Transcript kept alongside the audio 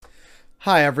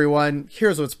Hi everyone,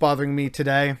 here's what's bothering me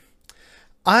today.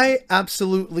 I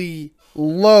absolutely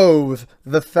loathe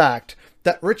the fact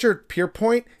that Richard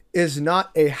Pierpoint is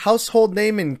not a household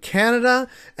name in Canada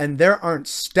and there aren't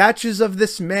statues of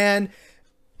this man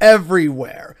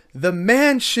everywhere. The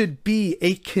man should be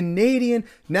a Canadian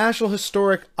National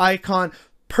Historic icon,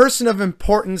 person of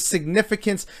importance,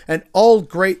 significance, and all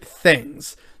great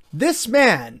things. This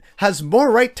man has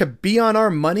more right to be on our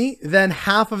money than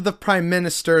half of the prime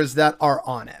ministers that are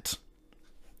on it.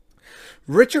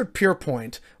 Richard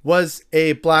Pierpoint was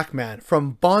a black man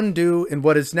from Bondu in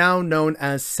what is now known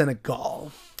as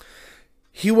Senegal.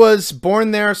 He was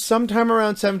born there sometime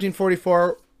around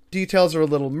 1744. Details are a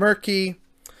little murky,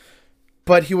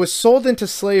 but he was sold into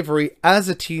slavery as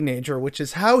a teenager, which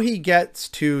is how he gets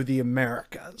to the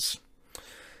Americas.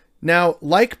 Now,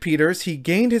 like Peters, he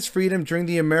gained his freedom during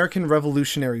the American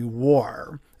Revolutionary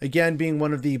War. Again, being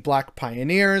one of the black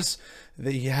pioneers,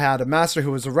 he had a master who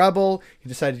was a rebel. He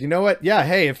decided, you know what? Yeah,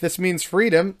 hey, if this means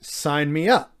freedom, sign me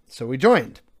up. So he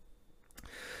joined.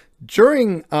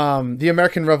 During the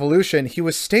American Revolution, he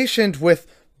was stationed with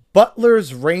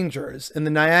Butler's Rangers in the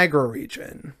Niagara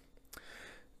region.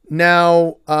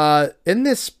 Now, in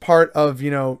this part of,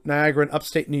 Niagara and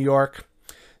upstate New York,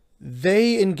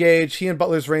 he and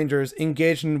Butler's Rangers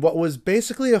engaged in what was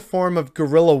basically a form of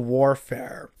guerrilla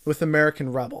warfare with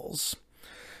American rebels.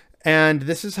 And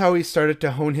this is how he started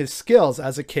to hone his skills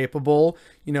as a capable,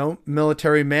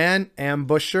 military man,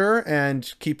 ambusher,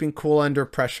 and keeping cool under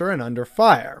pressure and under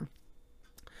fire.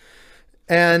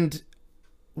 And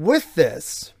with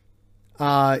this,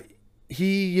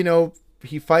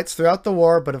 he fights throughout the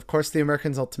war, but of course the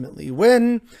Americans ultimately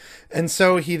win. And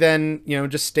so he then,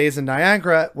 just stays in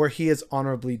Niagara where he is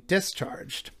honorably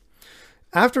discharged.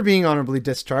 After being honorably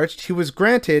discharged, he was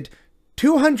granted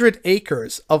 200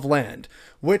 acres of land,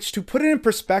 which, to put it in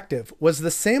perspective, was the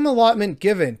same allotment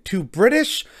given to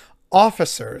British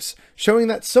officers, showing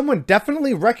that someone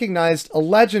definitely recognized a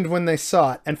legend when they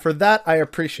saw it. And for that, I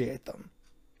appreciate them.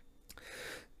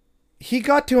 He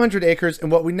got 200 acres in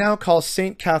what we now call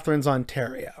St. Catharines,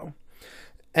 Ontario.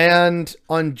 And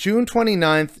on June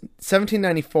 29th,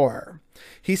 1794,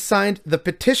 he signed the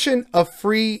Petition of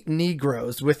Free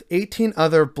Negroes with 18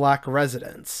 other black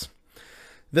residents.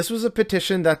 This was a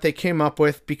petition that they came up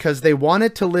with because they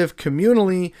wanted to live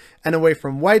communally and away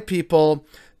from white people,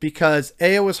 because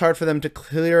it was hard for them to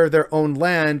clear their own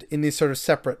land in these sort of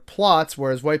separate plots,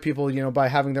 whereas white people, by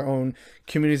having their own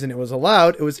communities and it was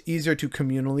allowed, it was easier to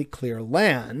communally clear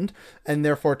land and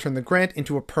therefore turn the grant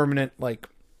into a permanent,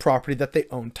 property that they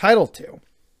own title to.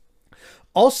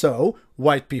 Also,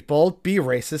 white people be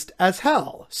racist as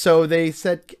hell. So they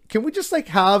said, can we just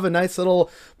have a nice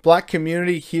little black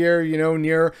community here,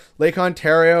 near Lake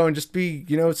Ontario and just be,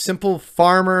 simple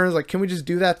farmers? Can we just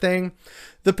do that thing?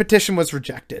 The petition was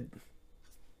rejected,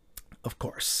 of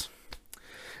course.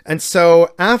 And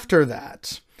so after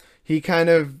that, he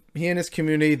and his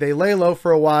community, they lay low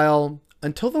for a while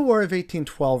until the War of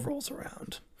 1812 rolls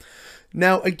around.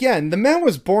 Now, again, the man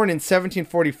was born in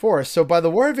 1744, so by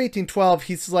the War of 1812,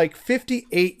 he's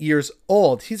 58 years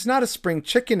old. He's not a spring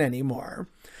chicken anymore.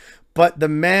 But the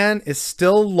man is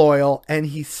still loyal, and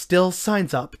he still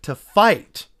signs up to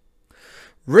fight.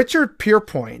 Richard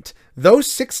Pierpoint, though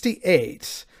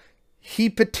 68, he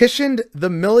petitioned the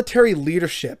military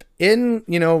leadership in,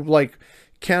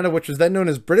 Canada, which was then known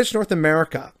as British North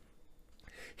America.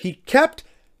 He kept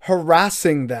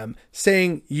harassing them,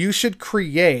 saying, you should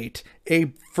create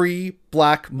a free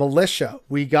black militia.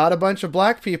 We got a bunch of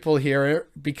black people here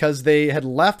because they had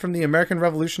left from the American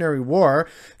Revolutionary War.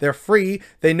 They're free.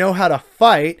 They know how to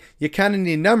fight. You kind of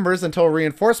need numbers until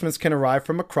reinforcements can arrive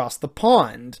from across the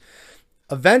pond.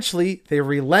 Eventually, they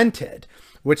relented,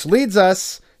 which leads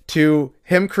us to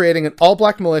him creating an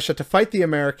all-black militia to fight the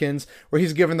Americans, where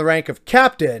he's given the rank of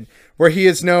captain, where he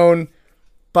is known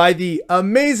by the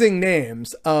amazing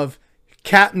names of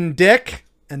Captain Dick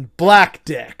and Black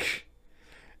Dick.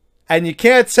 And you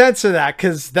can't censor that,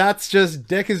 because that's just,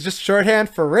 Dick is just shorthand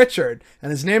for Richard,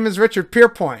 and his name is Richard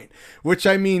Pierpoint, which,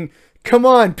 come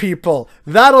on, people.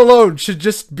 That alone should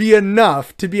just be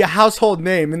enough to be a household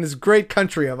name in this great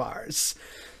country of ours.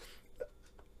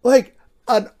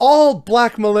 An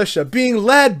all-black militia being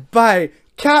led by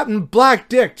Captain Black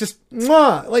Dick. Just,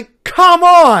 come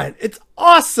on. It's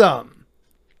awesome.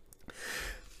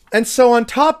 And so on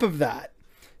top of that,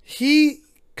 he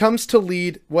comes to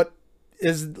lead what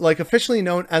is officially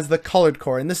known as the Colored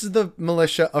Corps. And this is the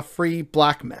militia of free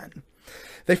black men.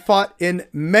 They fought in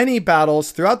many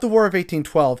battles throughout the War of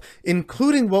 1812,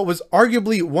 including what was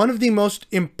arguably one of the most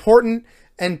important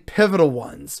and pivotal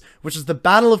ones, which is the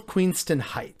Battle of Queenston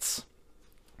Heights.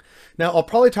 Now, I'll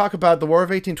probably talk about the War of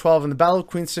 1812 and the Battle of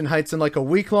Queenston Heights in like a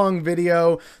week-long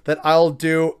video that I'll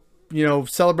do, you know,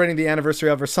 celebrating the anniversary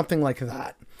of or something like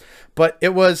that. But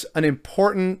it was an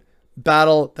important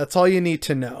battle. That's all you need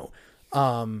to know.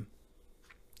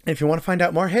 If you want to find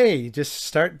out more, hey, just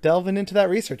start delving into that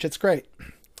research. It's great.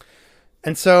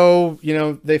 And so, you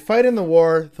know, they fight in the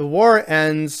war. The war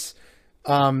ends.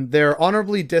 They're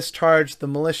honorably discharged. The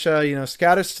militia, you know,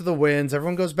 scatters to the winds.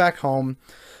 Everyone goes back home.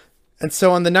 And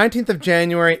so on the 19th of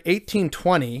January,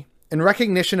 1820, in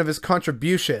recognition of his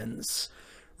contributions,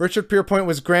 Richard Pierpoint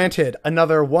was granted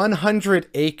another 100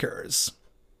 acres.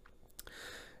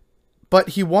 But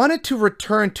he wanted to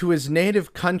return to his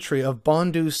native country of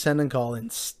Bondu, Senegal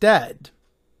instead.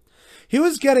 He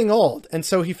was getting old, and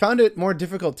so he found it more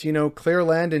difficult to, you know, clear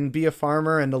land and be a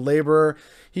farmer and a laborer.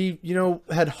 He, you know,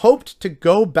 had hoped to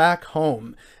go back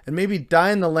home and maybe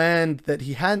die in the land that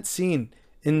he hadn't seen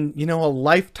in, you know, a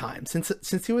lifetime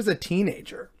since he was a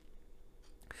teenager.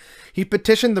 He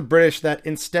petitioned the British that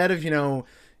instead of, you know,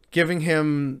 giving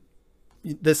him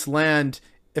this land,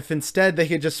 if instead they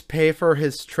could just pay for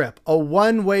his trip, a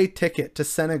one-way ticket to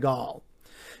Senegal.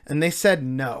 And they said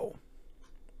no.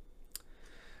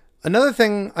 Another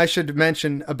thing I should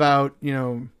mention about, you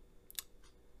know,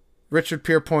 Richard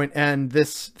Pierpoint and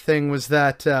this thing was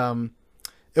that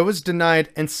it was denied,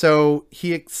 and so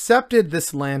he accepted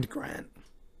this land grant.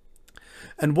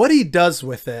 And what he does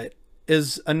with it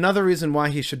is another reason why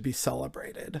he should be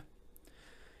celebrated.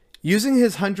 Using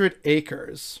his 100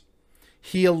 acres,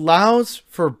 he allows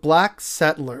for black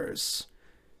settlers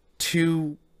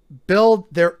to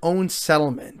build their own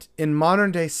settlement in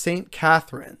modern-day St.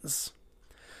 Catharines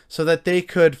so that they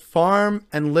could farm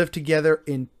and live together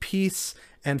in peace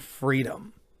and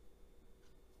freedom.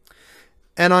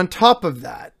 And on top of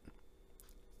that,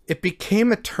 it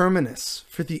became a terminus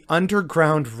for the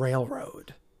Underground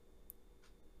Railroad.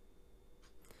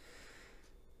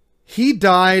 He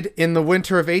died in the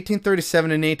winter of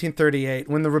 1837 and 1838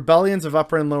 when the rebellions of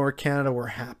Upper and Lower Canada were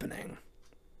happening.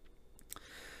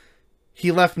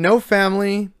 He left no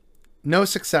family, no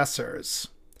successors,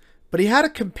 but he had a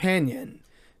companion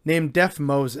named Deaf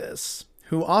Moses,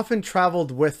 who often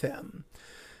traveled with him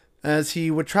as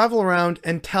he would travel around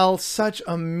and tell such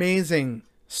amazing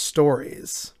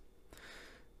stories.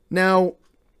 Now,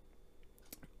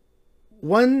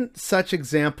 one such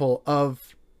example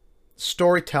of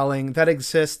storytelling that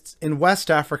exists in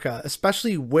West Africa,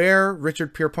 especially where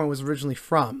Richard Pierpoint was originally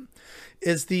from,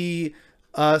 is the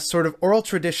sort of oral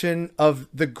tradition of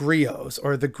the griots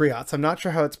or the griots. I'm not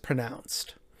sure how it's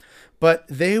pronounced, but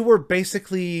they were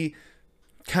basically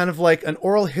kind of like an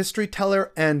oral history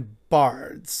teller and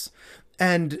bards,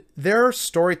 and their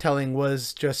storytelling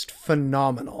was just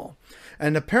phenomenal.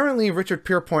 And apparently Richard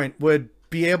Pierpoint would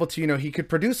be able to, you know, he could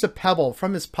produce a pebble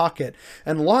from his pocket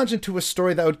and launch into a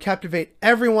story that would captivate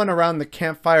everyone around the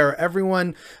campfire,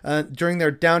 everyone during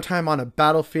their downtime on a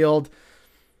battlefield.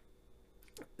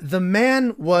 The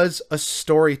man was a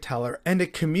storyteller and a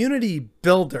community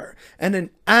builder and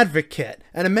an advocate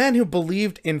and a man who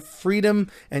believed in freedom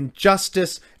and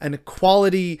justice and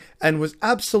equality and was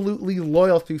absolutely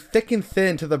loyal through thick and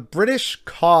thin to the British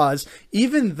cause,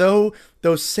 even though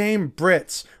those same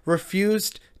Brits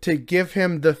refused to give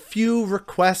him the few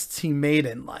requests he made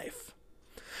in life.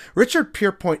 Richard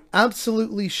Pierpoint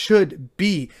absolutely should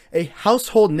be a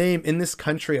household name in this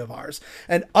country of ours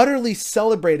and utterly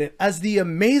celebrated as the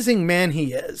amazing man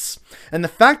he is. And the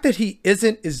fact that he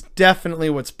isn't is definitely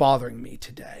what's bothering me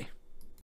today.